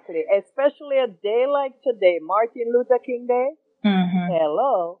 Exactly. Especially a day like today, Martin Luther King Day.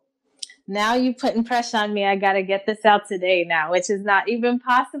 Hello. Now you're putting pressure on me. I got to get this out today now, which is not even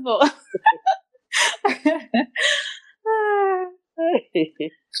possible.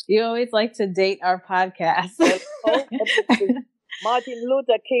 You always like to date our podcast. Martin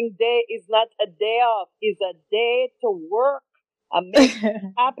Luther King Day is not a day off. It's a day to work and make it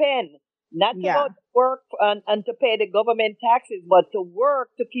happen. Not to go to work and to pay the government taxes, but to work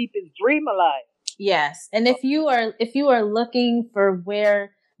to keep his dream alive. Yes. And if you are looking for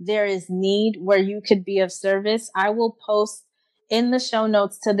where there is need, where you could be of service, I will post in the show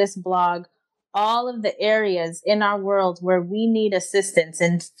notes to this blog all of the areas in our world where we need assistance.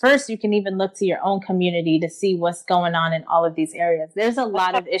 And first, you can even look to your own community to see what's going on in all of these areas. There's a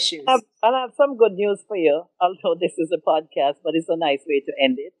lot of issues. I have some good news for you. Although this is a podcast, but it's a nice way to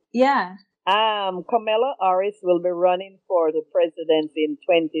end it. Yeah. Kamala Harris will be running for the presidency in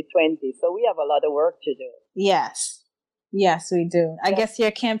 2020. So we have a lot of work to do. Yes. Yes, we do. I guess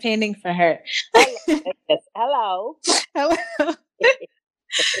you're campaigning for her. Yes. Hello. Hello.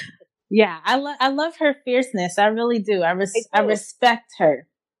 Yeah, I love her fierceness. I really do. I respect her.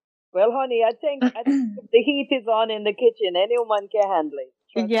 Well, honey, I think the heat is on in the kitchen. Anyone can handle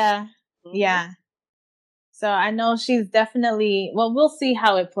it. Yeah. Yeah. So I know she's definitely, well, we'll see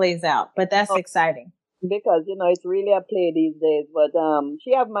how it plays out, but that's exciting. Because, it's really a play these days, but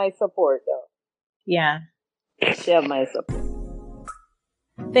she have my support though. Yeah. She have my support.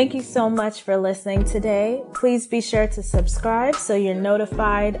 Thank you so much for listening today. Please be sure to subscribe so you're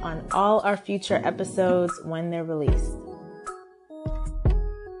notified on all our future episodes when they're released.